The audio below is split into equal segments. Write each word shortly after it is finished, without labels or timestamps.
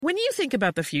you think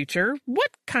about the future,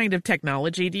 what kind of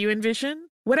technology do you envision?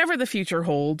 Whatever the future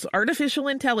holds, artificial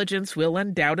intelligence will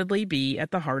undoubtedly be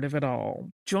at the heart of it all.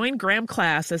 Join Graham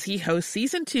Class as he hosts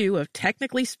Season 2 of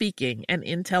Technically Speaking, an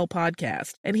Intel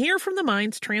podcast, and hear from the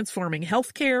minds transforming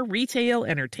healthcare, retail,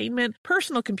 entertainment,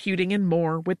 personal computing, and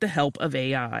more with the help of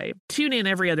AI. Tune in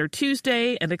every other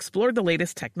Tuesday and explore the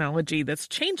latest technology that's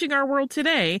changing our world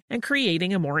today and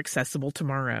creating a more accessible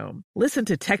tomorrow. Listen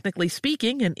to Technically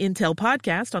Speaking, an Intel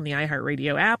podcast on the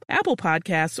iHeartRadio app, Apple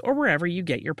Podcasts, or wherever you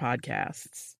get your podcasts.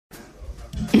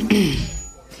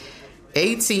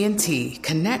 AT&T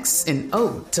connects an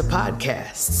ode to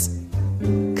podcasts.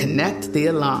 Connect the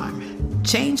alarm.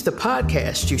 Change the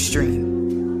podcast you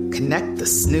stream. Connect the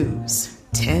snooze.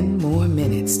 10 more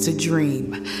minutes to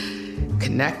dream.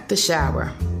 Connect the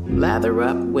shower. Lather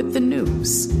up with the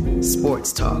news.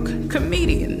 Sports talk,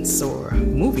 comedians, or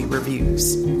movie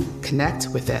reviews. Connect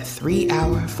with that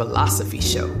 3-hour philosophy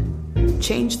show.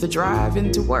 Change the drive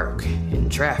into work in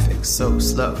traffic so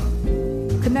slow.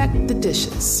 Connect the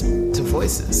dishes to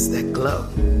voices that glow.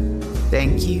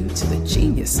 Thank you to the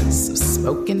geniuses of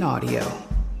spoken audio.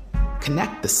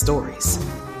 Connect the stories.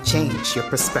 Change your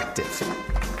perspective.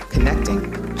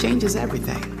 Connecting changes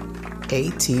everything.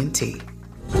 AT&T.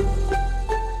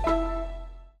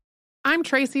 I'm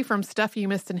Tracy from Stuff You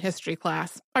Missed in History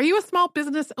class. Are you a small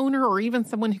business owner or even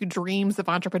someone who dreams of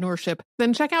entrepreneurship?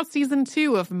 Then check out Season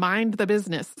 2 of Mind the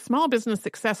Business, small business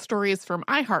success stories from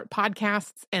iHeart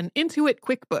Podcasts and Intuit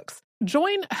QuickBooks.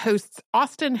 Join hosts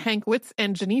Austin Hankwitz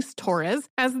and Janice Torres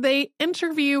as they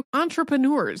interview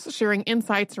entrepreneurs sharing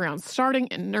insights around starting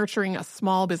and nurturing a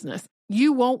small business.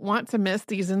 You won't want to miss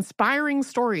these inspiring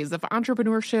stories of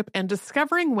entrepreneurship and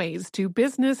discovering ways to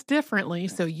business differently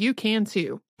so you can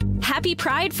too. Happy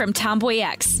Pride from Tomboy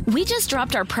X. We just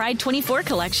dropped our Pride 24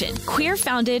 collection. Queer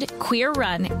founded, queer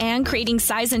run, and creating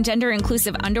size and gender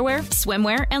inclusive underwear,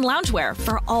 swimwear, and loungewear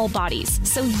for all bodies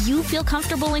so you feel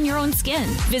comfortable in your own skin.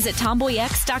 Visit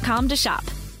tomboyx.com to shop.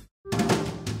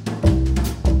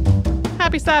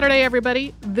 Happy Saturday,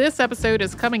 everybody. This episode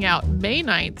is coming out May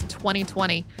 9th,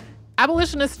 2020.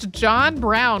 Abolitionist John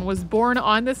Brown was born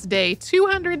on this day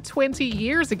 220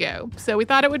 years ago, so we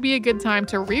thought it would be a good time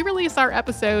to re-release our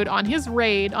episode on his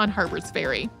raid on Harper's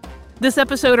Ferry. This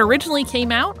episode originally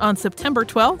came out on September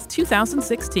 12th,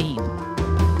 2016.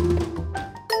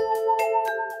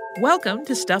 Welcome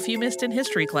to Stuff You Missed in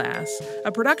History Class,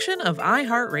 a production of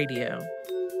iHeartRadio.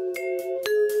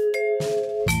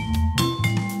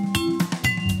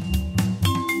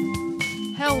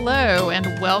 Hello,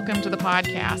 and welcome to the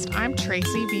podcast. I'm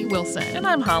Tracy B. Wilson. And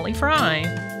I'm Holly Fry.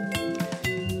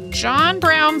 John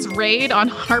Brown's raid on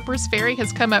Harper's Ferry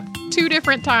has come up 2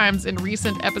 different times in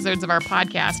recent episodes of our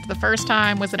podcast. The first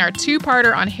time was in our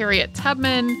 2-parter on Harriet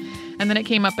Tubman, and then it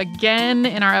came up again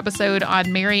in our episode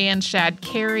on Marianne Shadd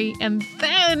Cary, and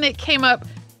then it came up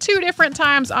 2 different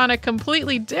times on a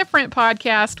completely different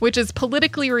podcast, which is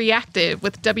Politically Reactive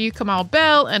with W. Kamau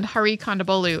Bell and Hari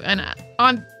Kondabolu.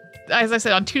 And as I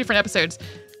said, on 2 different episodes.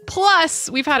 Plus,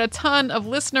 we've had a ton of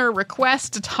listener requests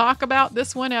to talk about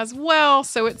this one as well,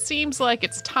 so it seems like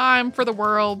it's time for the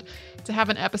world to have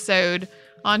an episode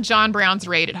on John Brown's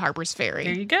raid at Harper's Ferry.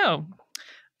 There you go.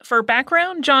 For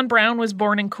background, John Brown was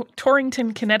born in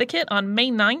Torrington, Connecticut on May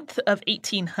 9th of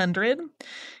 1800.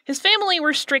 His family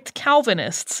were strict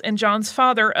Calvinists, and John's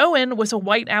father, Owen, was a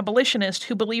white abolitionist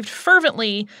who believed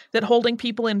fervently that holding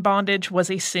people in bondage was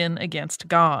a sin against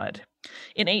God.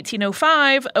 In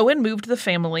 1805, Owen moved the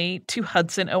family to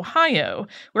Hudson, Ohio,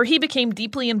 where he became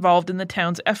deeply involved in the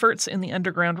town's efforts in the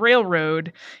Underground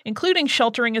Railroad, including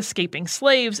sheltering escaping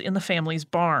slaves in the family's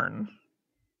barn.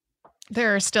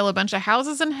 There are still a bunch of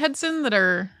houses in Hudson that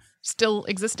are still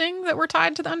existing that were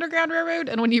tied to the Underground Railroad,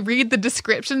 and when you read the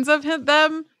descriptions of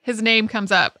them, his name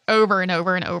comes up over and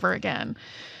over and over again.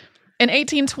 In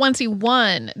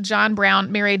 1821, John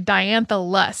Brown married Diantha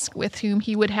Lusk, with whom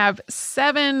he would have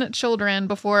 7 children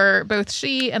before both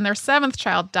she and their 7th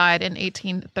child died in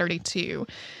 1832.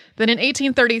 Then in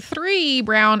 1833,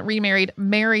 Brown remarried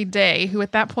Mary Day, who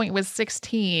at that point was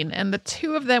 16, and the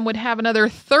 2 of them would have another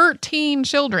 13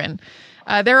 children.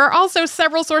 There are also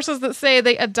several sources that say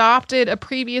they adopted a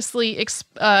previously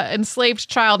enslaved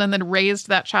child and then raised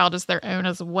that child as their own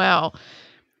as well.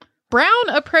 Brown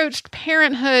approached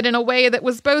parenthood in a way that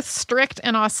was both strict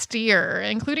and austere,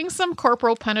 including some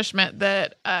corporal punishment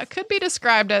that could be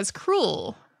described as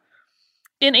cruel.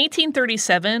 In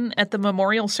 1837, at the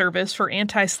memorial service for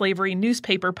anti-slavery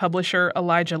newspaper publisher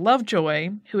Elijah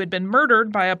Lovejoy, who had been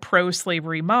murdered by a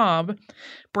pro-slavery mob,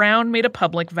 Brown made a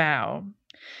public vow.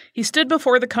 He stood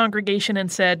before the congregation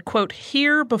and said, quote,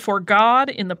 "Here before God,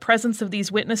 in the presence of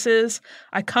these witnesses,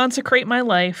 I consecrate my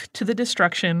life to the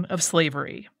destruction of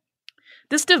slavery."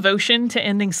 This devotion to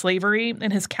ending slavery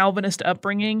and his Calvinist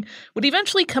upbringing would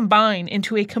eventually combine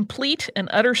into a complete and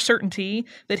utter certainty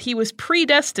that he was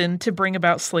predestined to bring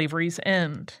about slavery's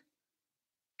end.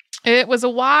 It was a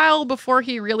while before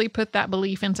he really put that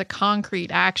belief into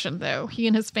concrete action, though. He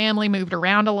and his family moved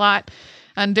around a lot,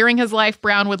 and during his life,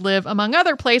 Brown would live, among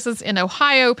other places, in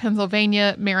Ohio,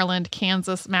 Pennsylvania, Maryland,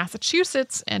 Kansas,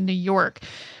 Massachusetts, and New York.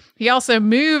 He also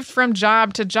moved from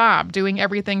job to job, doing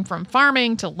everything from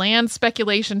farming to land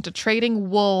speculation to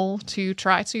trading wool to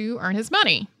try to earn his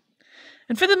money.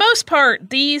 And for the most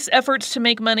part, these efforts to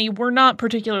make money were not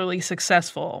particularly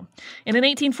successful. And in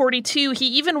 1842, he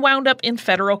even wound up in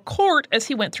federal court as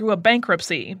he went through a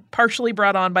bankruptcy, partially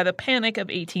brought on by the Panic of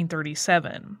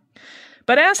 1837.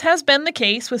 But as has been the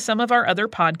case with some of our other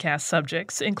podcast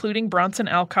subjects, including Bronson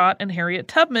Alcott and Harriet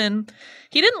Tubman,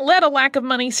 he didn't let a lack of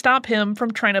money stop him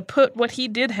from trying to put what he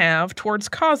did have towards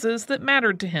causes that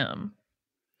mattered to him.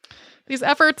 These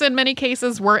efforts in many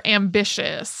cases were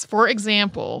ambitious. For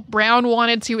example, Brown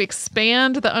wanted to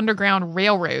expand the Underground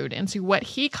Railroad into what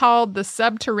he called the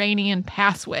Subterranean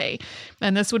Passway,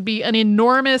 and this would be an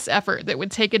enormous effort that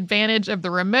would take advantage of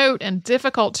the remote and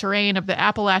difficult terrain of the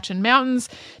Appalachian Mountains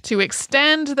to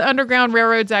extend the Underground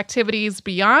Railroad's activities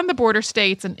beyond the border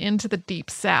states and into the Deep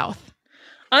South.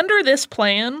 Under this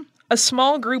plan, a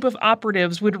small group of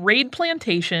operatives would raid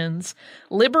plantations,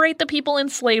 liberate the people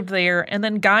enslaved there, and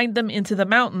then guide them into the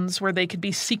mountains where they could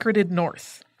be secreted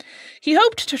north. He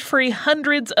hoped to free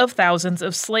hundreds of thousands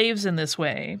of slaves in this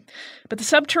way, but the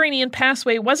Subterranean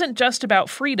Passway wasn't just about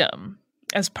freedom.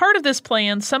 As part of this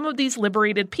plan, some of these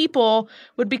liberated people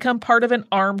would become part of an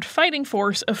armed fighting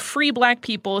force of free black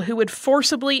people who would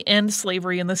forcibly end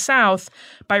slavery in the South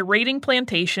by raiding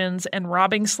plantations and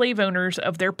robbing slave owners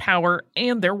of their power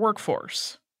and their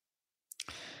workforce.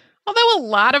 Although a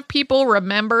lot of people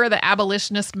remember the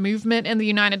abolitionist movement in the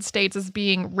United States as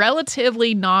being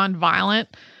relatively nonviolent,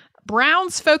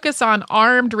 Brown's focus on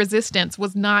armed resistance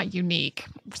was not unique.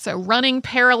 So running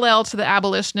parallel to the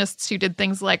abolitionists who did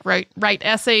things like write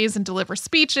essays and deliver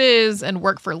speeches and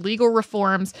work for legal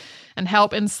reforms and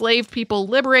help enslaved people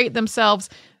liberate themselves,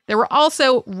 there were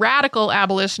also radical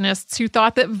abolitionists who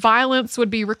thought that violence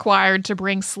would be required to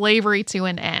bring slavery to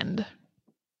an end.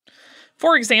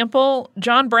 For example,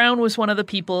 John Brown was one of the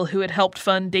people who had helped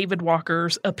fund David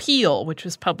Walker's Appeal, which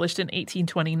was published in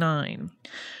 1829.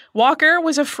 Walker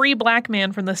was a free black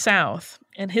man from the South,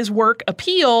 and his work,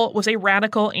 Appeal, was a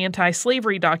radical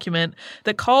anti-slavery document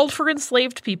that called for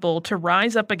enslaved people to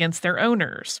rise up against their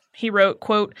owners. He wrote,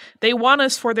 quote, "They want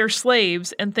us for their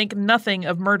slaves and think nothing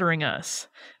of murdering us.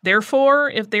 Therefore,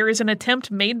 if there is an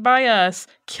attempt made by us,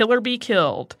 kill or be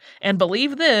killed. And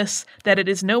believe this, that it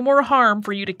is no more harm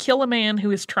for you to kill a man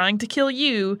who is trying to kill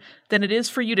you than it is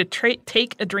for you to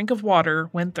take a drink of water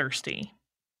when thirsty."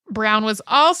 Brown was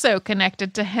also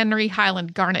connected to Henry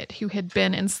Highland Garnet, who had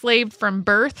been enslaved from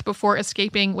birth before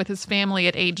escaping with his family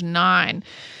at age 9.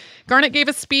 Garnet gave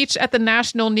a speech at the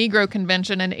National Negro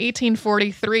Convention in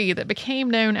 1843 that became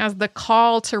known as the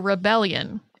Call to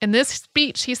Rebellion. In this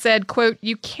speech, he said, quote,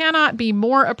 "You cannot be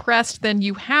more oppressed than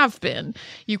you have been.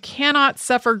 You cannot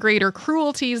suffer greater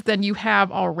cruelties than you have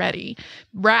already.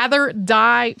 Rather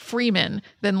die freemen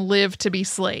than live to be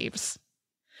slaves."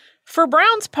 For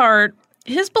Brown's part,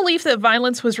 his belief that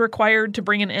violence was required to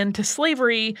bring an end to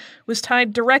slavery was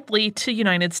tied directly to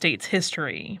United States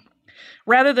history.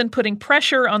 Rather than putting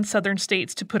pressure on Southern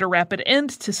states to put a rapid end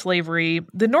to slavery,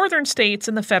 the Northern states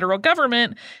and the federal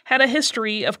government had a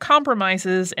history of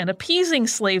compromises and appeasing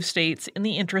slave states in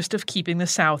the interest of keeping the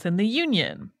South in the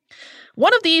Union.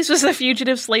 One of these was the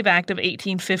Fugitive Slave Act of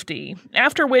 1850,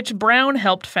 after which Brown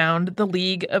helped found the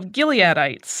League of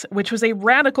Gileadites, which was a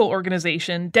radical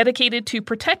organization dedicated to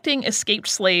protecting escaped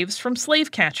slaves from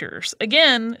slave catchers,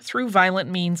 again, through violent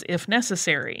means if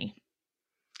necessary.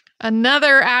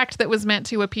 Another act that was meant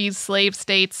to appease slave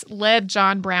states led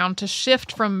John Brown to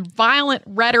shift from violent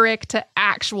rhetoric to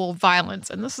actual violence.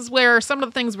 And this is where some of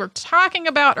the things we're talking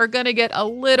about are going to get a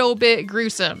little bit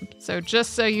gruesome. So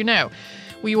just so you know.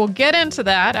 We will get into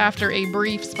that after a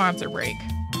brief sponsor break.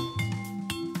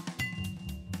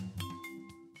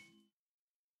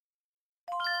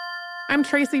 I'm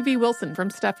Tracy V. Wilson from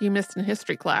Stuff You Missed in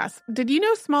History class. Did you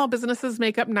know small businesses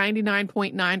make up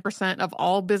 99.9% of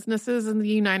all businesses in the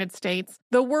United States?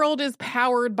 The world is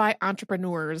powered by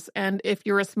entrepreneurs, and if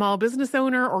you're a small business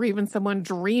owner or even someone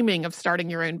dreaming of starting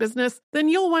your own business, then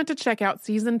you'll want to check out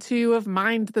Season 2 of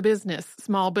Mind the Business,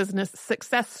 small business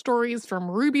success stories from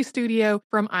Ruby Studio,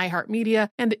 from iHeartMedia,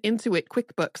 and Intuit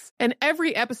QuickBooks. And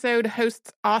every episode,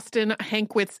 hosts Austin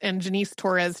Hankwitz and Janice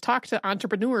Torres talk to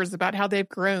entrepreneurs about how they've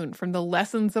grown from the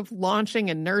lessons of launching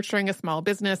and nurturing a small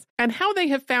business and how they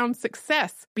have found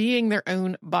success being their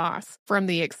own boss. From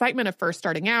the excitement of first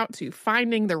starting out to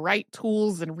finding the right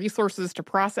tools and resources to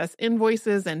process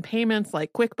invoices and payments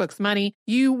like QuickBooks Money,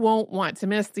 you won't want to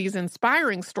miss these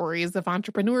inspiring stories of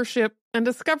entrepreneurship and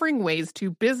discovering ways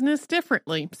to business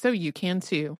differently so you can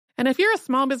too. And if you're a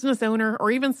small business owner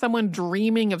or even someone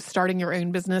dreaming of starting your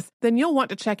own business, then you'll want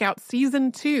to check out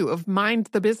Season 2 of Mind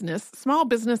the Business, small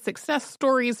business success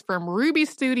stories from Ruby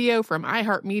Studio, from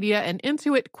iHeartMedia, and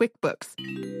Intuit QuickBooks.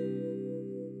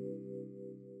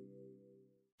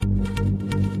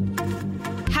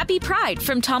 Happy Pride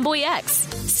from Tomboy X,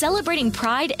 celebrating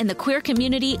pride in the queer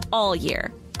community all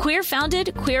year. Queer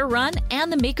founded, queer run,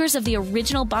 and the makers of the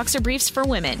original boxer briefs for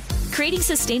women, creating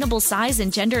sustainable size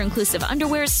and gender inclusive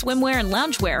underwear, swimwear, and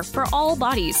loungewear for all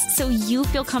bodies so you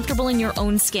feel comfortable in your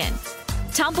own skin.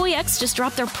 Tomboy X just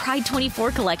dropped their Pride 24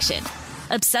 collection,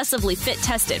 obsessively fit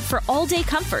tested for all day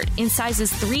comfort in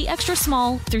sizes 3 extra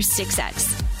small through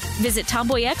 6X. Visit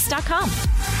tomboyx.com.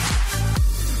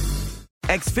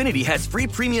 Xfinity has free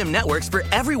premium networks for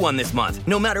everyone this month,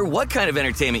 no matter what kind of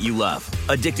entertainment you love.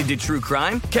 Addicted to true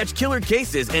crime? Catch killer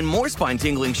cases and more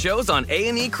spine-tingling shows on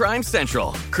A&E Crime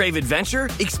Central. Crave adventure?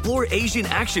 Explore Asian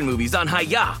action movies on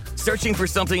Hi-Ya. Searching for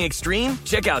something extreme?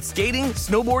 Check out skating,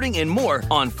 snowboarding, and more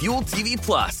on Fuel TV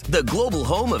Plus, the global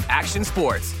home of action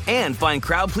sports. And find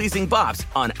crowd-pleasing bops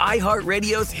on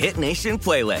iHeartRadio's Hit Nation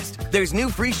playlist. There's new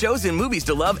free shows and movies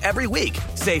to love every week.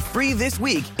 Say free this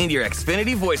week in your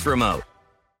Xfinity voice remote.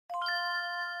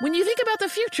 When you think about the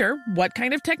future, what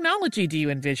kind of technology do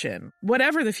you envision?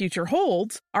 Whatever the future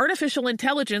holds, artificial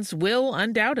intelligence will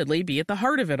undoubtedly be at the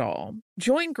heart of it all.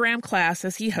 Join Graham Class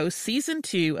as he hosts Season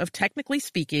 2 of Technically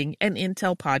Speaking, an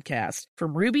Intel podcast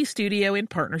from Ruby Studio in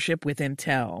partnership with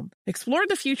Intel. Explore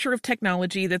the future of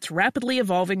technology that's rapidly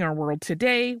evolving our world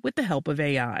today with the help of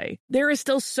AI. There is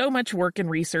still so much work and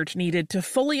research needed to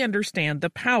fully understand the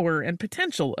power and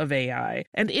potential of AI,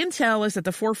 and Intel is at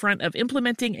the forefront of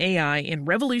implementing AI in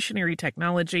revolutionary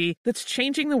technology that's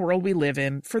changing the world we live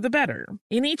in for the better.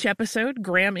 In each episode,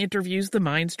 Graham interviews the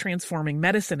minds transforming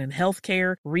medicine and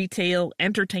healthcare, retail,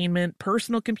 entertainment,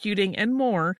 personal computing, and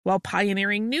more, while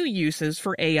pioneering new uses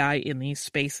for AI in these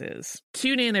spaces.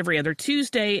 Tune in every other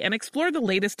Tuesday and explore the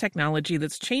latest technology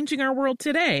that's changing our world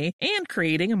today and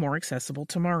creating a more accessible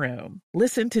tomorrow.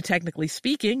 Listen to Technically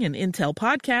Speaking, an Intel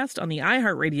podcast on the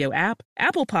iHeartRadio app,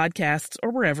 Apple Podcasts,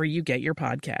 or wherever you get your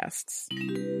podcasts.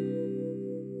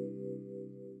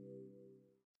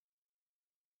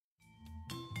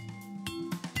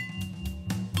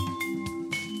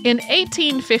 In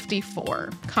 1854,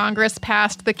 Congress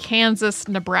passed the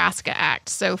Kansas-Nebraska Act.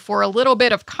 So for a little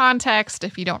bit of context,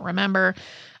 if you don't remember,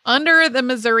 under the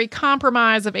Missouri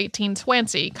Compromise of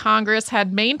 1820, Congress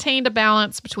had maintained a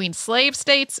balance between slave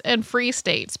states and free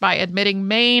states by admitting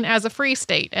Maine as a free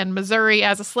state and Missouri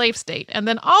as a slave state, and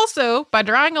then also by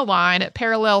drawing a line at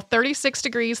parallel 36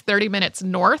 degrees 30 minutes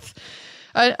north.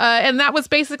 And that was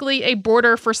basically a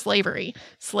border for slavery.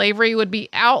 Slavery would be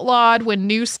outlawed when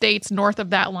new states north of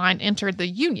that line entered the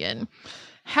Union.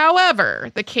 However,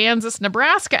 the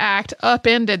Kansas-Nebraska Act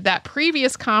upended that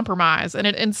previous compromise, and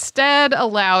it instead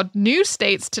allowed new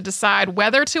states to decide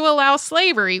whether to allow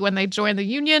slavery when they joined the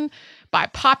Union by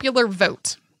popular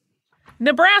vote.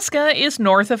 Nebraska is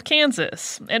north of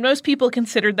Kansas, and most people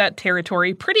considered that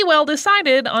territory pretty well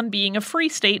decided on being a free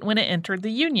state when it entered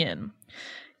the Union.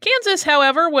 Kansas,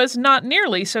 however, was not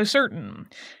nearly so certain,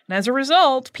 and as a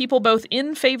result, people both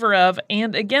in favor of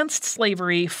and against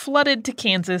slavery flooded to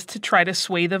Kansas to try to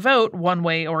sway the vote one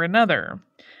way or another.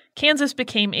 Kansas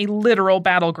became a literal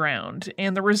battleground,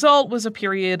 and the result was a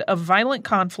period of violent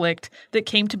conflict that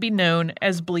came to be known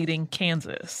as Bleeding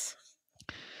Kansas.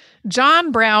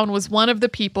 John Brown was one of the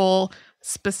people,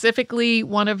 specifically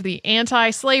one of the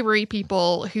anti-slavery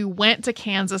people, who went to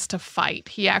Kansas to fight.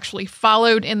 He actually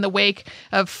followed in the wake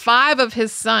of 5 of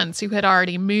his sons who had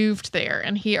already moved there,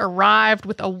 and he arrived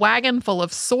with a wagon full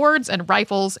of swords and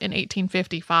rifles in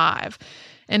 1855.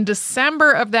 In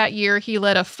December of that year, he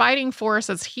led a fighting force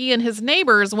as he and his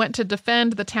neighbors went to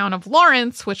defend the town of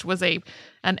Lawrence, which was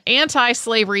an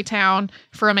anti-slavery town,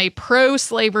 from a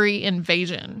pro-slavery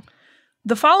invasion.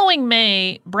 The following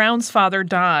May, Brown's father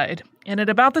died, and at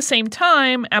about the same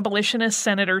time, abolitionist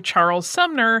Senator Charles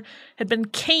Sumner had been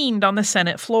caned on the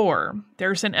Senate floor.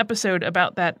 There's an episode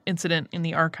about that incident in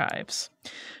the archives.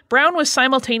 Brown was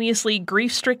simultaneously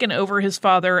grief-stricken over his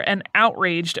father and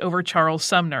outraged over Charles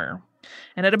Sumner.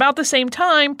 And at about the same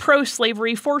time,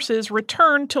 pro-slavery forces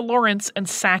returned to Lawrence and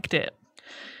sacked it.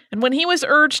 And when he was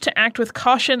urged to act with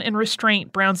caution and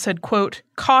restraint, Brown said, quote,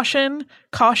 "Caution,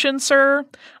 caution, sir.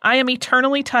 I am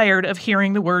eternally tired of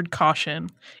hearing the word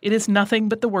caution. It is nothing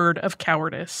but the word of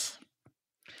cowardice."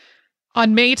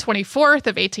 On May 24th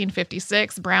of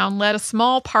 1856, Brown led a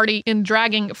small party in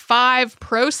dragging 5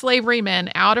 pro-slavery men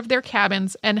out of their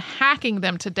cabins and hacking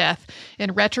them to death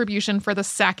in retribution for the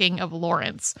sacking of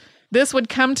Lawrence. This would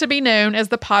come to be known as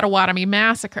the Potawatomi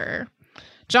Massacre.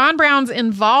 John Brown's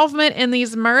involvement in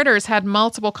these murders had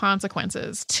multiple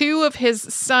consequences. 2 of his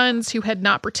sons who had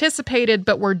not participated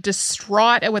but were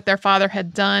distraught at what their father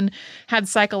had done had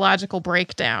psychological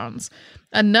breakdowns.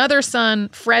 Another son,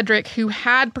 Frederick, who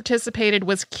had participated,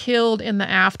 was killed in the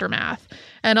aftermath.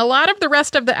 And a lot of the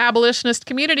rest of the abolitionist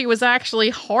community was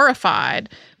actually horrified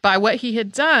by what he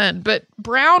had done, but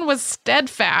Brown was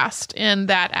steadfast in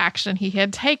that action he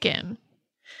had taken.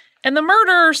 And the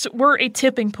murders were a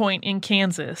tipping point in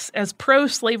Kansas as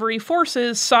pro-slavery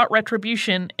forces sought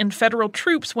retribution and federal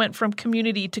troops went from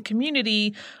community to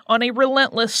community on a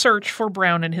relentless search for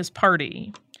Brown and his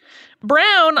party.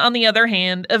 Brown, on the other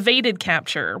hand, evaded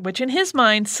capture, which in his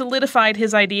mind solidified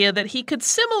his idea that he could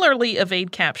similarly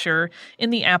evade capture in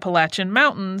the Appalachian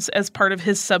Mountains as part of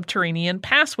his subterranean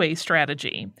passway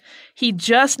strategy. He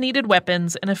just needed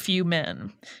weapons and a few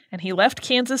men, and he left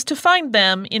Kansas to find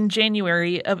them in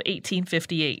January of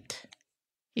 1858.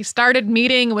 He started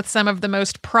meeting with some of the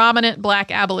most prominent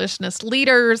Black abolitionist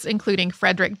leaders, including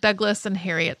Frederick Douglass and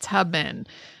Harriet Tubman.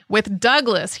 With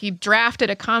Douglass, he drafted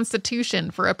a constitution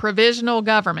for a provisional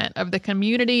government of the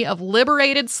community of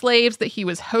liberated slaves that he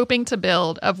was hoping to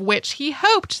build, of which he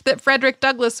hoped that Frederick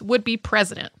Douglass would be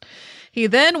president. He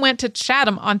then went to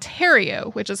Chatham,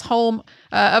 Ontario, which is home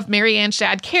of Mary Ann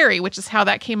Shadd Cary, which is how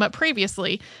that came up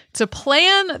previously, to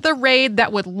plan the raid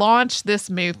that would launch this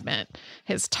movement.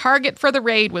 His target for the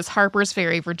raid was Harper's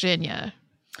Ferry, Virginia.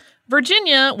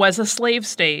 Virginia was a slave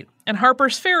state, and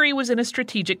Harper's Ferry was in a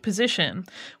strategic position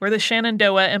where the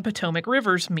Shenandoah and Potomac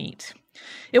rivers meet.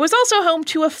 It was also home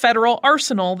to a federal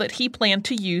arsenal that he planned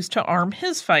to use to arm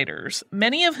his fighters,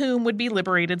 many of whom would be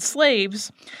liberated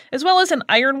slaves, as well as an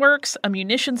ironworks, a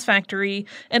munitions factory,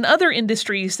 and other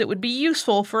industries that would be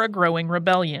useful for a growing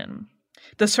rebellion.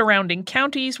 The surrounding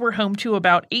counties were home to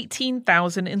about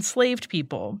 18,000 enslaved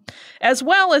people, as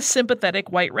well as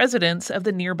sympathetic white residents of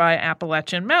the nearby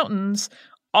Appalachian Mountains,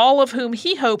 all of whom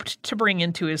he hoped to bring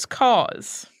into his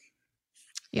cause.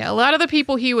 Yeah, a lot of the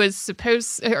people he was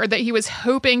that he was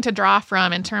hoping to draw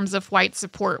from in terms of white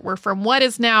support were from what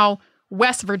is now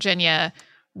West Virginia,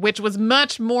 which was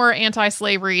much more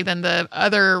anti-slavery than the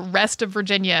other rest of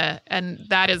Virginia, and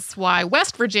that is why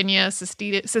West Virginia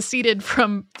seceded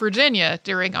from Virginia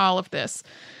during all of this.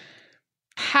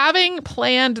 Having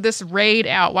planned this raid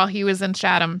out while he was in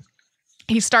Chatham,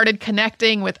 he started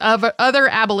connecting with other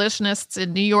abolitionists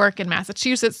in New York and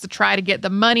Massachusetts to try to get the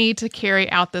money to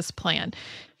carry out this plan.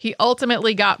 He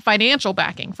ultimately got financial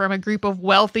backing from a group of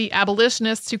wealthy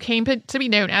abolitionists who came to be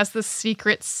known as the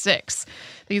Secret Six.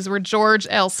 These were George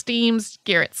L. Steams,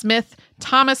 Gerrit Smith,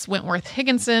 Thomas Wentworth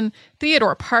Higginson,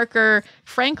 Theodore Parker,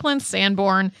 Franklin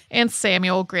Sanborn, and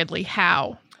Samuel Gridley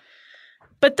Howe.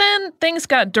 But then things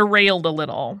got derailed a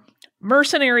little.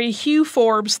 Mercenary Hugh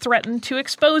Forbes threatened to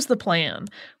expose the plan,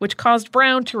 which caused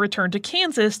Brown to return to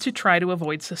Kansas to try to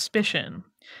avoid suspicion.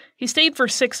 He stayed for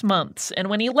 6 months, and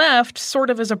when he left,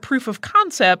 sort of as a proof of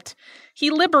concept,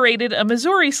 he liberated a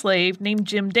Missouri slave named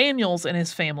Jim Daniels and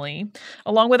his family,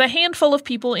 along with a handful of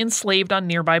people enslaved on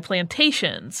nearby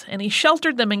plantations, and he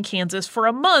sheltered them in Kansas for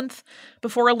a month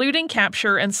before eluding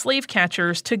capture and slave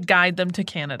catchers to guide them to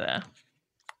Canada.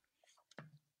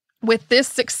 With this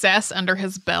success under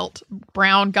his belt,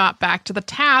 Brown got back to the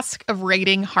task of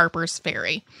raiding Harper's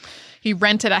Ferry. He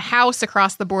rented a house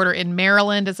across the border in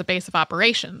Maryland as a base of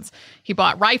operations. He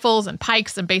bought rifles and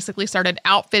pikes and basically started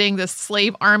outfitting this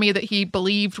slave army that he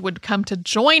believed would come to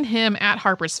join him at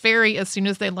Harper's Ferry as soon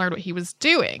as they learned what he was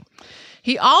doing.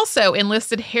 He also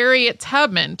enlisted Harriet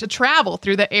Tubman to travel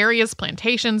through the area's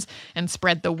plantations and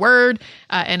spread the word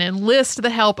and enlist the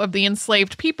help of the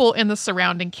enslaved people in the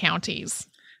surrounding counties.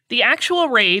 The actual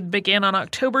raid began on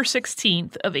October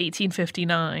 16th of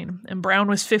 1859, and Brown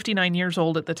was 59 years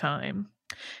old at the time.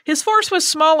 His force was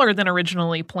smaller than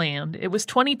originally planned. It was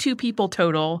 22 people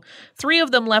total, 3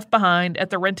 of them left behind at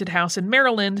the rented house in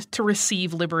Maryland to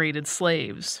receive liberated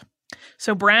slaves.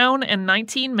 So Brown and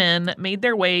 19 men made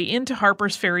their way into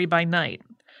Harper's Ferry by night,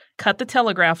 cut the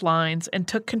telegraph lines, and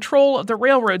took control of the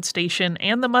railroad station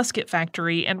and the musket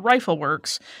factory and rifle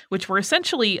works, which were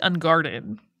essentially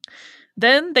unguarded.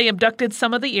 Then they abducted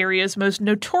some of the area's most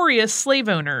notorious slave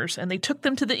owners, and they took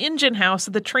them to the engine house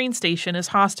of the train station as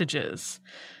hostages.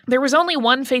 There was only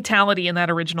one fatality in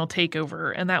that original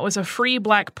takeover, and that was a free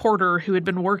black porter who had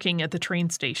been working at the train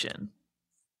station.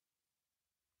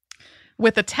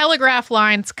 With the telegraph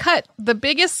lines cut, the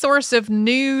biggest source of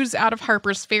news out of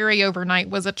Harper's Ferry overnight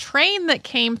was a train that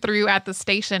came through at the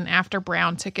station after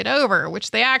Brown took it over,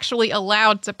 which they actually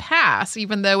allowed to pass,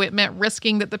 even though it meant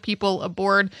risking that the people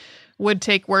aboard would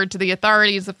take word to the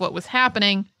authorities of what was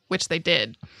happening, which they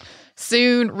did.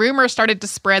 Soon, rumors started to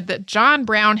spread that John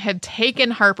Brown had taken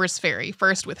Harper's Ferry,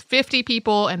 first with 50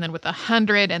 people, and then with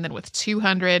 100, and then with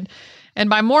 200.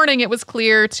 And by morning, it was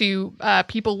clear to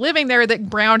people living there that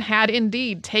Brown had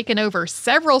indeed taken over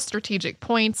several strategic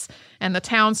points, and the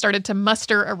town started to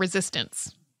muster a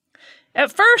resistance.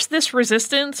 At first, this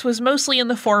resistance was mostly in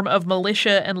the form of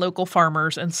militia and local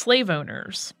farmers and slave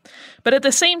owners. But at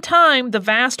the same time, the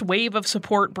vast wave of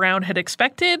support Brown had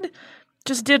expected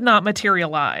just did not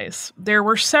materialize. There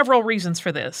were several reasons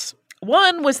for this.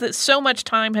 One was that so much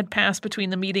time had passed between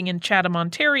the meeting in Chatham,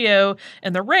 Ontario,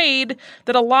 and the raid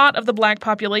that a lot of the black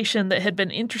population that had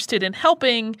been interested in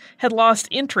helping had lost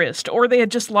interest, or they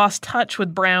had just lost touch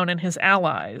with Brown and his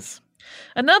allies.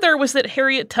 Another was that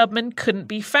Harriet Tubman couldn't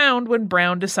be found when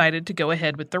Brown decided to go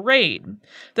ahead with the raid.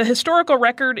 The historical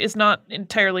record is not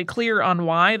entirely clear on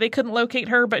why they couldn't locate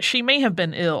her, but she may have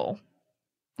been ill.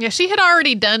 Yeah, she had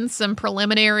already done some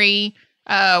preliminary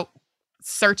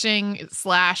searching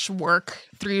 / work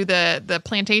through the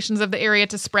plantations of the area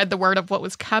to spread the word of what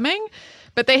was coming,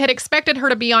 but they had expected her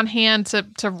to be on hand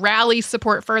to rally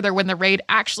support further when the raid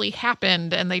actually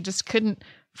happened, and they just couldn't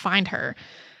find her.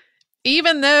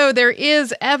 Even though there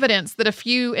is evidence that a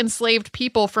few enslaved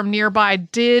people from nearby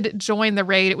did join the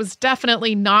raid, it was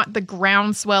definitely not the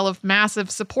groundswell of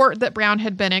massive support that Brown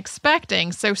had been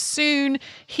expecting. So soon,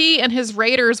 he and his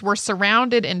raiders were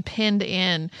surrounded and pinned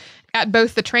in at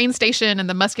both the train station and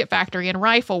the musket factory and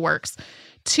rifle works.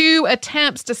 2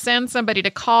 attempts to send somebody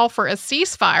to call for a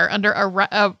ceasefire under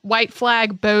a white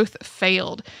flag both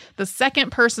failed. The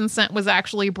second person sent was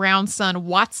actually Brown's son,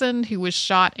 Watson, who was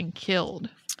shot and killed.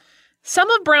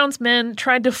 Some of Brown's men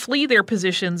tried to flee their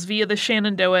positions via the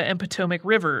Shenandoah and Potomac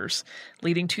rivers,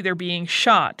 leading to their being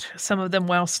shot, some of them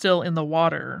while still in the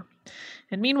water.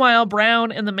 And meanwhile,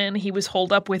 Brown and the men he was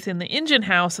holed up with in the engine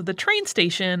house of the train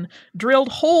station drilled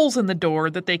holes in the door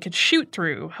that they could shoot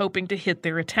through, hoping to hit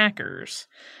their attackers.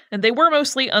 And they were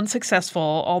mostly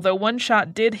unsuccessful, although one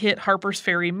shot did hit Harper's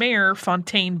Ferry Mayor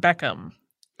Fontaine Beckham.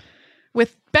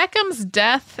 With Beckham's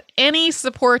death, any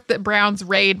support that Brown's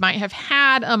raid might have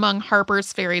had among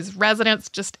Harper's Ferry's residents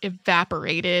just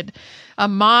evaporated. A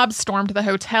mob stormed the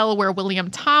hotel where William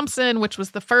Thompson, which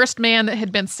was the first man that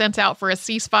had been sent out for a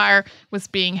ceasefire, was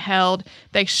being held.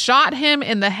 They shot him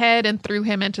in the head and threw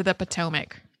him into the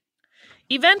Potomac.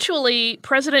 Eventually,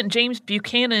 President James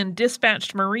Buchanan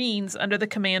dispatched Marines under the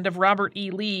command of Robert E.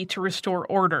 Lee to restore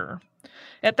order.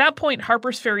 At that point,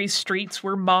 Harper's Ferry's streets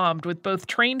were mobbed with both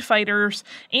trained fighters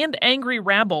and angry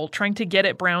rabble trying to get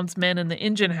at Brown's men in the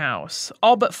engine house,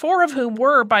 all but 4 of whom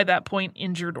were, by that point,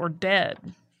 injured or dead.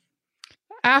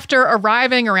 After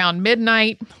arriving around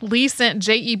midnight, Lee sent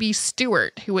J.E.B.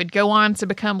 Stuart, who would go on to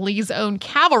become Lee's own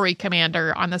cavalry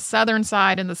commander on the southern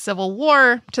side in the Civil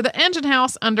War, to the engine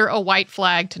house under a white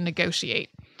flag to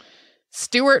negotiate.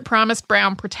 Stuart promised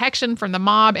Brown protection from the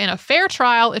mob and a fair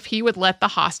trial if he would let the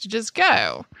hostages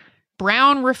go.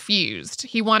 Brown refused.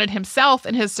 He wanted himself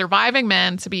and his surviving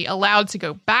men to be allowed to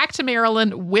go back to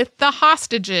Maryland with the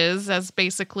hostages as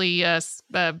basically a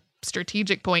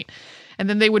strategic point, and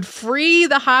then they would free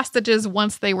the hostages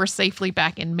once they were safely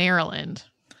back in Maryland.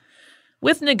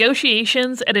 With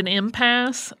negotiations at an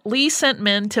impasse, Lee sent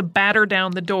men to batter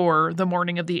down the door the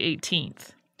morning of the 18th.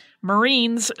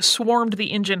 Marines swarmed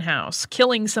the engine house,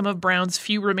 killing some of Brown's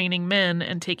few remaining men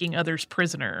and taking others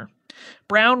prisoner.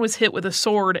 Brown was hit with a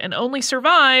sword and only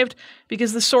survived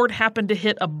because the sword happened to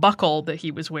hit a buckle that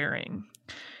he was wearing.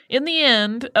 In the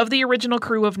end, of the original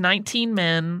crew of 19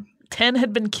 men, 10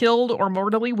 had been killed or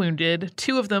mortally wounded,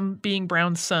 2 of them being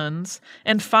Brown's sons,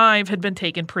 and 5 had been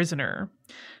taken prisoner.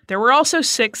 There were also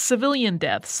 6 civilian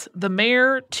deaths: the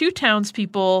mayor, 2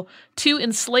 townspeople, 2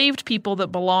 enslaved people that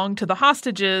belonged to the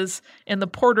hostages, and the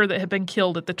porter that had been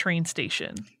killed at the train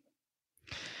station.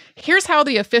 Here's how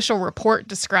the official report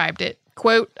described it.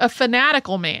 Quote, a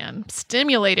fanatical man,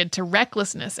 stimulated to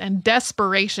recklessness and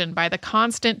desperation by the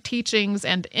constant teachings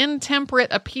and intemperate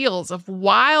appeals of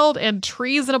wild and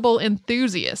treasonable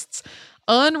enthusiasts,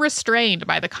 unrestrained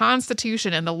by the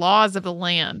Constitution and the laws of the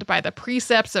land, by the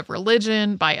precepts of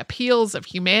religion, by appeals of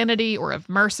humanity or of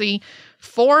mercy,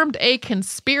 formed a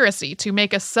conspiracy to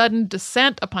make a sudden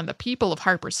descent upon the people of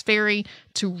Harper's Ferry,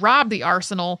 to rob the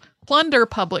arsenal, plunder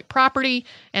public property,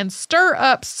 and stir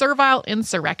up servile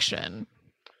insurrection.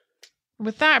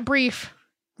 With that brief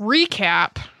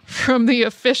recap from the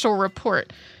official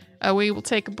report, we will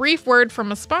take a brief word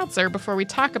from a sponsor before we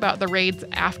talk about the raid's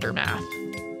aftermath.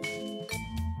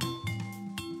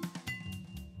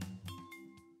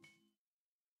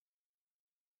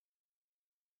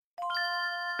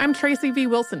 I'm Tracy V.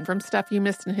 Wilson from Stuff You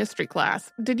Missed in History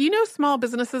class. Did you know small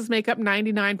businesses make up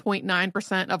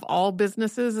 99.9% of all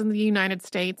businesses in the United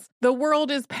States? The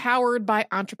world is powered by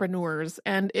entrepreneurs,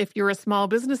 and if you're a small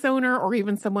business owner or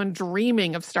even someone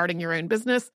dreaming of starting your own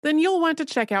business, then you'll want to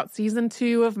check out Season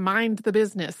 2 of Mind the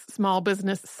Business, Small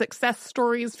Business Success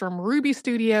Stories from Ruby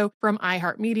Studio, from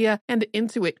iHeartMedia, and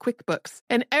Intuit QuickBooks.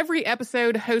 And every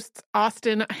episode, hosts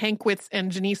Austin Hankwitz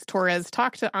and Janice Torres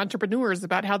talk to entrepreneurs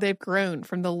about how they've grown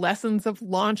from the lessons of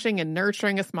launching and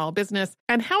nurturing a small business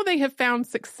and how they have found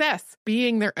success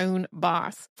being their own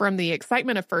boss. From the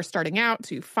excitement of first starting out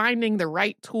to finding the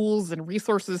right tools and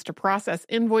resources to process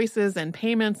invoices and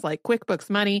payments like QuickBooks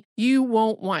Money, you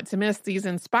won't want to miss these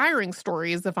inspiring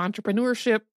stories of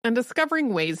entrepreneurship and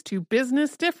discovering ways to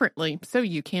business differently so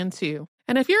you can too.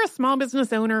 And if you're a small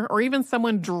business owner or even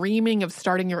someone dreaming of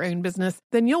starting your own business,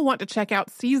 then you'll want to check out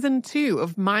Season 2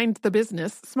 of Mind the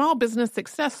Business, Small Business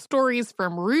Success Stories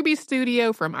from Ruby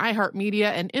Studio, from iHeartMedia,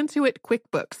 and Intuit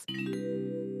QuickBooks.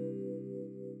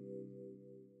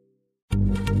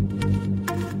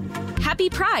 Happy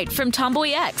Pride from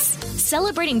Tomboy X,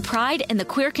 celebrating pride in the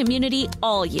queer community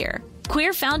all year.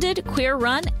 Queer founded, queer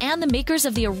run, and the makers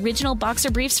of the original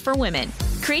boxer briefs for women,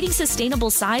 creating sustainable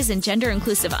size and gender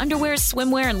inclusive underwear,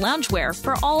 swimwear, and loungewear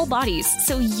for all bodies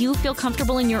so you feel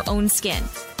comfortable in your own skin.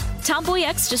 Tomboy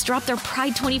X just dropped their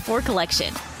Pride 24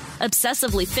 collection,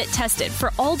 obsessively fit tested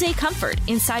for all day comfort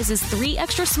in sizes 3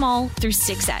 extra small through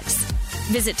 6X.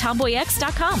 Visit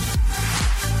tomboyx.com.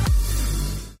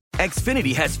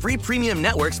 Xfinity has free premium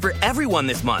networks for everyone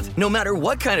this month, no matter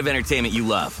what kind of entertainment you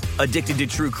love. Addicted to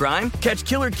true crime? Catch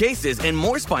killer cases and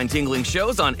more spine-tingling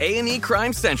shows on A&E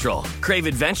Crime Central. Crave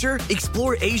adventure?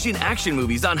 Explore Asian action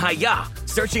movies on Hi-Ya.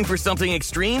 Searching for something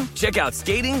extreme? Check out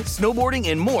skating, snowboarding,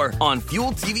 and more on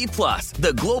Fuel TV Plus,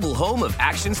 the global home of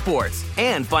action sports.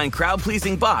 And find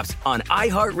crowd-pleasing bops on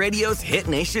iHeartRadio's Hit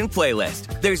Nation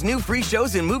playlist. There's new free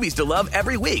shows and movies to love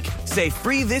every week. Say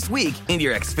free this week in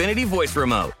your Xfinity voice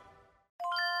remote.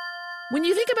 When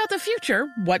you think about the future,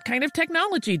 what kind of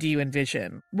technology do you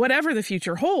envision? Whatever the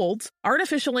future holds,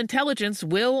 artificial intelligence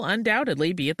will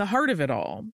undoubtedly be at the heart of it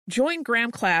all. Join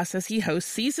Graham Class as he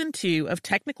hosts Season 2 of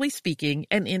Technically Speaking,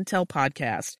 an Intel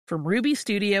podcast from Ruby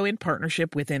Studio in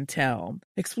partnership with Intel.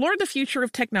 Explore the future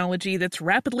of technology that's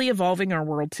rapidly evolving our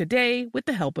world today with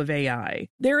the help of AI.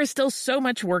 There is still so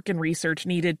much work and research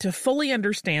needed to fully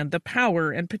understand the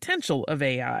power and potential of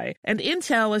AI, and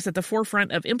Intel is at the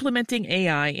forefront of implementing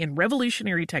AI in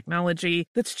revolutionary technology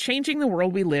that's changing the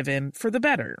world we live in for the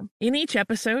better. In each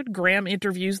episode, Graham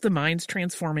interviews the minds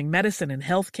transforming medicine and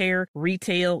healthcare,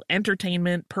 retail,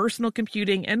 entertainment, personal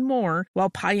computing, and more,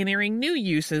 while pioneering new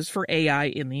uses for AI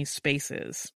in these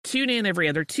spaces. Tune in every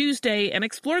other Tuesday and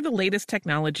explore the latest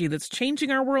technology that's changing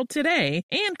our world today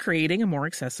and creating a more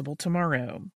accessible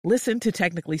tomorrow. Listen to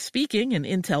Technically Speaking, an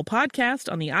Intel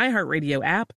podcast on the iHeartRadio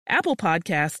app, Apple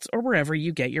Podcasts, or wherever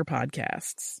you get your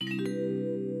podcasts.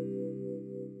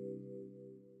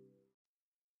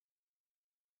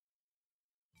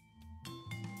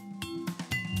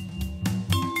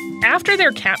 After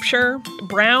their capture,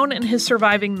 Brown and his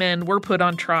surviving men were put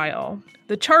on trial.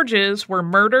 The charges were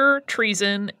murder,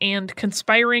 treason, and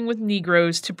conspiring with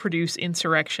Negroes to produce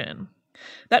insurrection.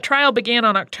 That trial began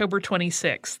on October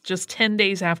 26th, just 10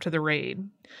 days after the raid.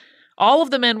 All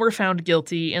of the men were found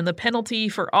guilty, and the penalty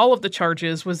for all of the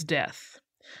charges was death.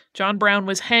 John Brown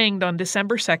was hanged on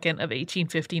December 2nd of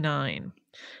 1859.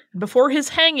 Before his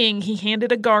hanging, he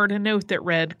handed a guard a note that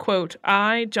read, quote,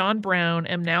 "I, John Brown,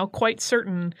 am now quite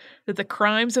certain that the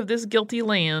crimes of this guilty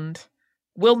land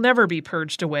will never be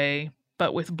purged away,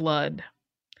 but with blood."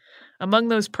 Among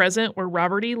those present were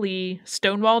Robert E. Lee,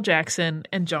 Stonewall Jackson,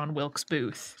 and John Wilkes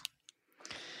Booth.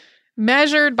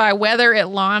 Measured by whether it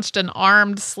launched an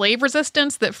armed slave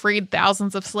resistance that freed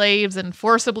thousands of slaves and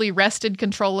forcibly wrested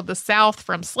control of the South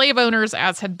from slave owners,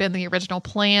 as had been the original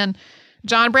plan,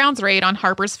 John Brown's raid on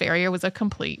Harper's Ferry was a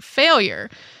complete failure.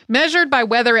 Measured by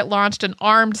whether it launched an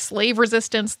armed slave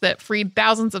resistance that freed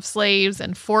thousands of slaves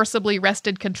and forcibly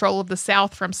wrested control of the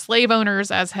South from slave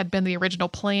owners, as had been the original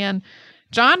plan,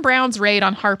 John Brown's raid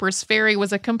on Harper's Ferry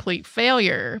was a complete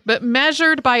failure. But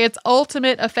measured by its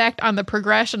ultimate effect on the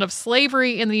progression of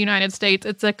slavery in the United States,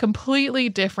 it's a completely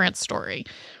different story.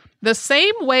 The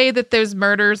same way that those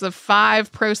murders of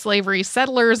 5 pro-slavery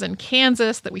settlers in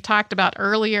Kansas that we talked about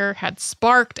earlier had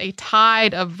sparked a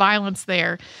tide of violence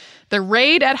there, the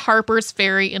raid at Harper's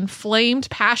Ferry inflamed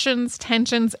passions,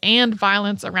 tensions, and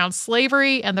violence around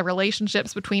slavery and the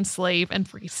relationships between slave and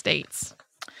free states.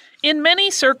 In many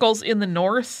circles in the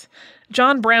North,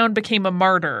 John Brown became a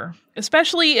martyr,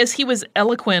 especially as he was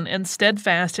eloquent and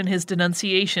steadfast in his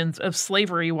denunciations of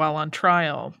slavery while on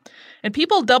trial. And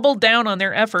people doubled down on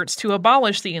their efforts to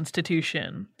abolish the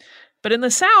institution. But in the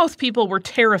South, people were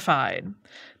terrified.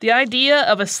 The idea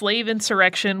of a slave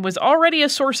insurrection was already a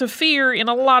source of fear in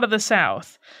a lot of the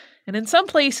South. And in some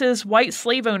places, white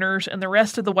slave owners and the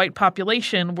rest of the white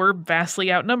population were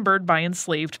vastly outnumbered by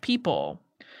enslaved people.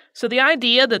 So the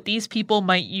idea that these people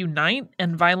might unite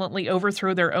and violently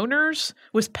overthrow their owners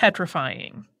was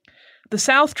petrifying. The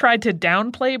South tried to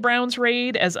downplay Brown's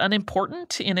raid as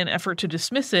unimportant in an effort to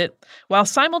dismiss it, while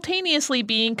simultaneously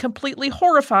being completely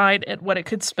horrified at what it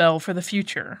could spell for the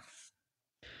future.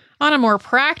 On a more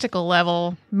practical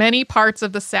level, many parts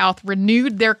of the South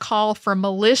renewed their call for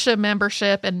militia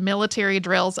membership and military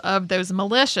drills of those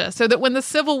militia, so that when the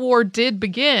Civil War did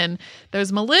begin,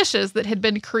 those militias that had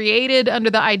been created under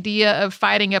the idea of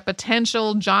fighting a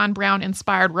potential John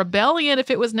Brown-inspired rebellion if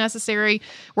it was necessary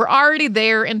were already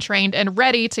there and trained and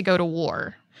ready to go to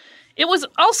war. It was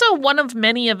also one of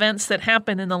many events that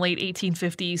happened in the late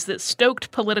 1850s that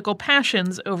stoked political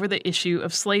passions over the issue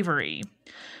of slavery.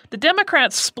 The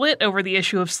Democrats split over the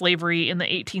issue of slavery in the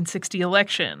 1860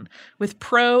 election, with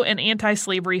pro- and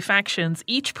anti-slavery factions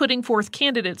each putting forth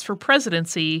candidates for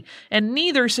presidency and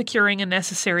neither securing a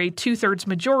necessary 2/3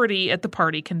 majority at the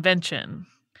party convention.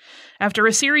 After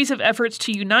a series of efforts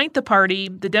to unite the party,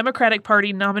 the Democratic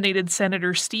Party nominated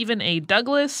Senator Stephen A.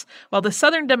 Douglas, while the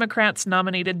Southern Democrats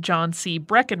nominated John C.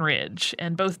 Breckinridge,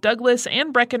 and both Douglas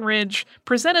and Breckinridge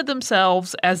presented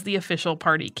themselves as the official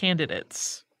party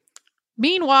candidates.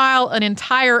 Meanwhile, an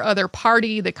entire other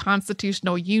party, the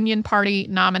Constitutional Union Party,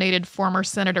 nominated former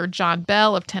Senator John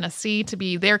Bell of Tennessee to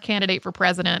be their candidate for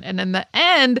president. And in the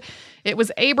end, it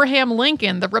was Abraham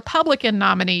Lincoln, the Republican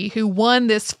nominee, who won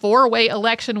this 4-way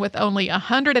election with only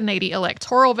 180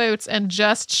 electoral votes and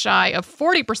just shy of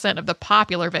 40% of the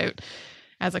popular vote.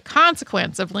 As a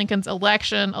consequence of Lincoln's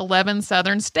election, 11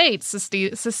 Southern states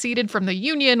seceded from the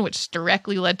Union, which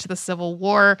directly led to the Civil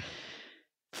War.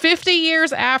 50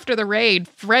 years after the raid,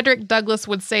 Frederick Douglass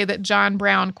would say that John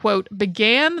Brown, quote,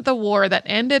 began the war that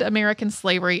ended American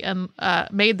slavery and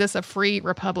made this a free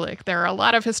republic. There are a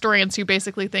lot of historians who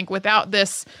basically think without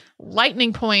this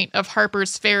lightning point of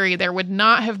Harper's Ferry, there would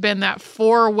not have been that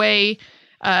 4-way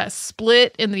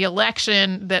split in the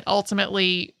election that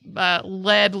ultimately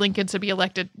led Lincoln to be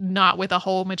elected not with a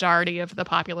whole majority of the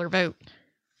popular vote.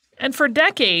 And for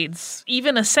decades,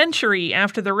 even a century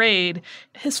after the raid,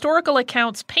 historical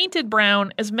accounts painted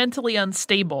Brown as mentally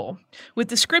unstable, with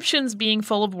descriptions being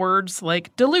full of words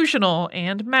like delusional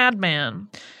and madman.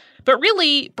 But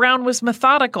really, Brown was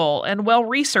methodical and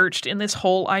well-researched in this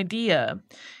whole idea.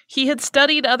 He had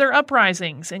studied other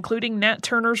uprisings, including Nat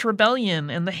Turner's Rebellion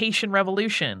and the Haitian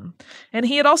Revolution, and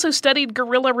he had also studied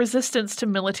guerrilla resistance to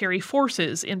military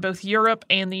forces in both Europe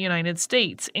and the United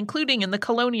States, including in the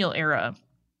colonial era.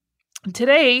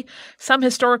 Today, some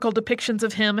historical depictions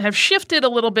of him have shifted a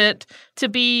little bit to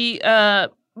be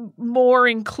more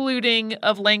including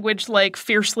of language like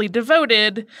fiercely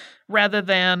devoted rather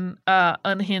than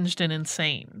unhinged and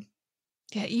insane.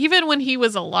 Yeah, even when he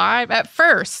was alive, at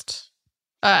first,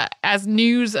 as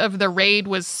news of the raid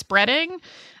was spreading,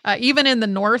 even in the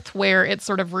North where it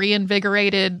sort of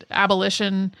reinvigorated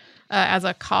abolition as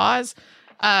a cause,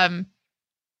 at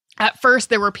first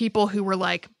there were people who were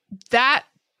like, that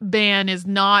man is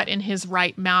not in his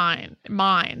right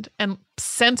mind, and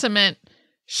sentiment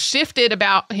shifted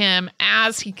about him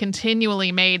as he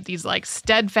continually made these like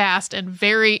steadfast and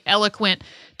very eloquent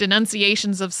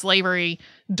denunciations of slavery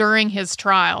during his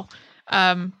trial.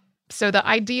 So the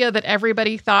idea that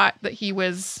everybody thought that he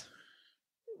was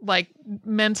like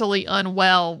mentally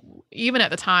unwell, even at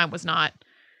the time, was not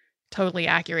totally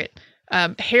accurate.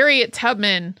 Harriet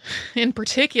Tubman in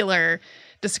particular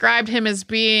described him as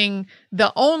being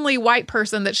the only white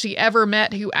person that she ever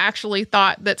met who actually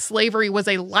thought that slavery was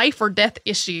a life or death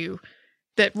issue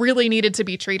that really needed to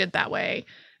be treated that way.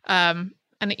 And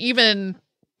even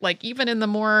like even in the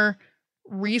more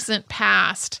recent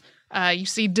past, you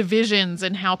see divisions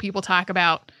in how people talk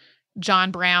about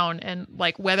John Brown and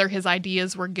like whether his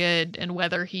ideas were good and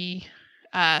whether he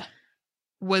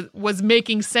was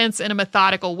making sense in a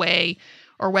methodical way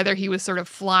or whether he was sort of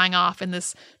flying off in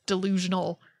this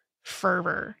delusional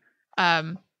fervor.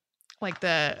 Like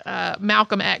the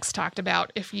Malcolm X talked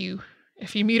about, if you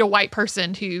meet a white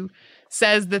person who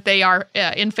says that they are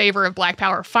in favor of Black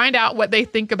Power, find out what they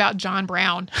think about John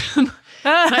Brown. And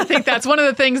I think that's one of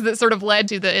the things that sort of led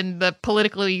to in the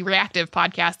Politically Reactive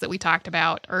podcast that we talked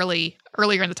about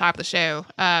earlier in the top of the show,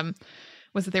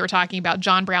 was that they were talking about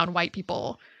John Brown white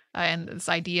people and this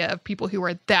idea of people who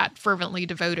are that fervently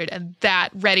devoted and that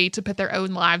ready to put their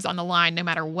own lives on the line no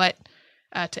matter what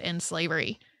to end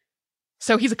slavery.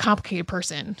 So he's a complicated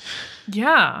person.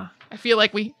 Yeah. I feel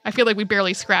like we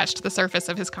barely scratched the surface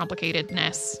of his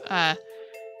complicatedness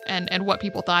and what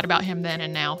people thought about him then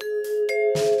and now.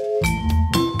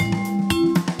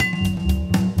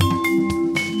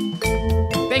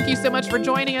 Thank you so much for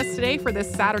joining us today for this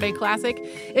Saturday Classic.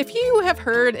 If you have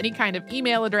heard any kind of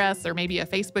email address or maybe a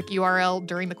Facebook URL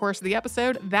during the course of the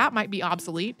episode, that might be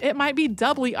obsolete. It might be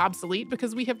doubly obsolete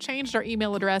because we have changed our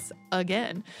email address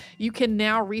again. You can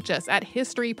now reach us at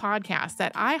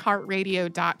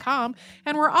historypodcasts@iheartradio.com,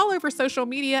 and we're all over social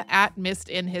media at Missed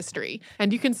in History.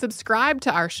 And you can subscribe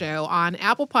to our show on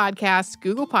Apple Podcasts,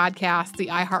 Google Podcasts, the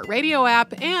iHeartRadio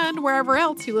app, and wherever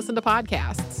else you listen to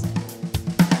podcasts.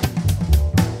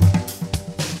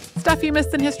 Stuff You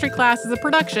Missed in History Class is a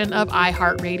production of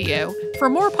iHeartRadio. For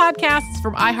more podcasts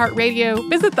from iHeartRadio,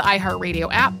 visit the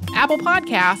iHeartRadio app, Apple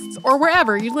Podcasts, or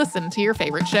wherever you listen to your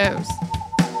favorite shows.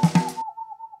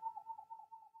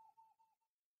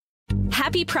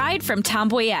 Happy Pride from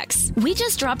Tomboy X. We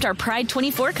just dropped our Pride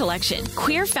 24 collection.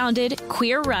 Queer founded,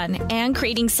 queer run, and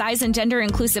creating size and gender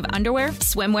inclusive underwear,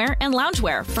 swimwear, and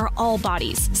loungewear for all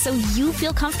bodies, so you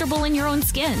feel comfortable in your own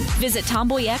skin. Visit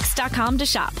tomboyx.com to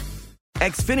shop.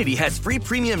 Xfinity has free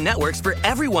premium networks for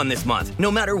everyone this month,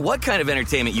 no matter what kind of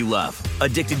entertainment you love.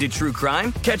 Addicted to true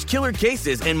crime? Catch killer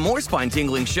cases and more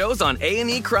spine-tingling shows on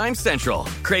A&E Crime Central.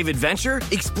 Crave adventure?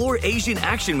 Explore Asian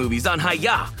action movies on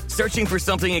Hi-YAH. Searching for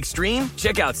something extreme?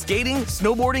 Check out skating,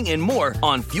 snowboarding, and more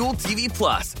on Fuel TV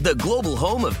Plus, the global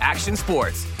home of action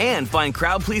sports. And find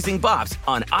crowd-pleasing bops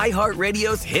on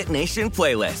iHeartRadio's Hit Nation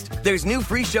playlist. There's new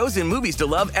free shows and movies to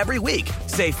love every week.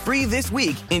 Say free this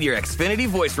week in your Xfinity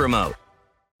voice remote.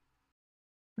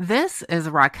 This is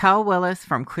Raquel Willis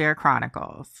from Queer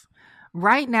Chronicles.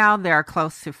 Right now, there are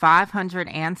close to 500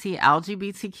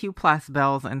 anti-LGBTQ+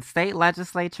 bills in state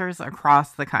legislatures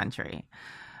across the country.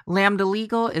 Lambda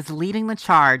Legal is leading the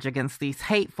charge against these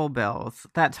hateful bills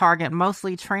that target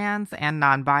mostly trans and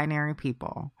non-binary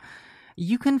people.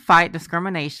 You can fight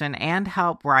discrimination and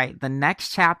help write the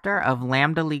next chapter of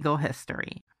Lambda Legal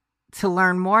history. To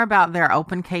learn more about their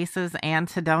open cases and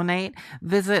to donate,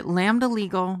 visit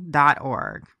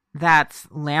lambdalegal.org. That's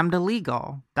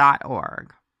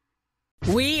lambdalegal.org.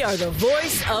 We are the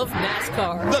voice of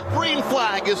NASCAR. The green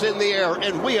flag is in the air,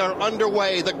 and we are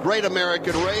underway. The Great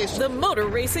American Race. The Motor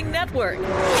Racing Network.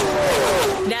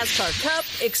 NASCAR Cup,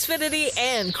 Xfinity,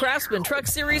 and Craftsman Truck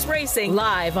Series Racing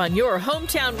live on your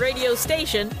hometown radio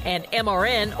station and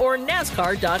MRN or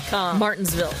NASCAR.com.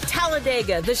 Martinsville,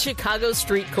 Talladega, the Chicago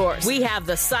Street Course. We have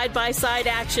the side-by-side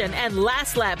action and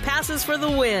last lap passes for the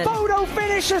win. Photo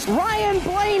finishes. Ryan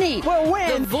Blaney will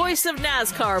win. The voice of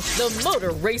NASCAR, the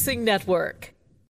Motor Racing Network.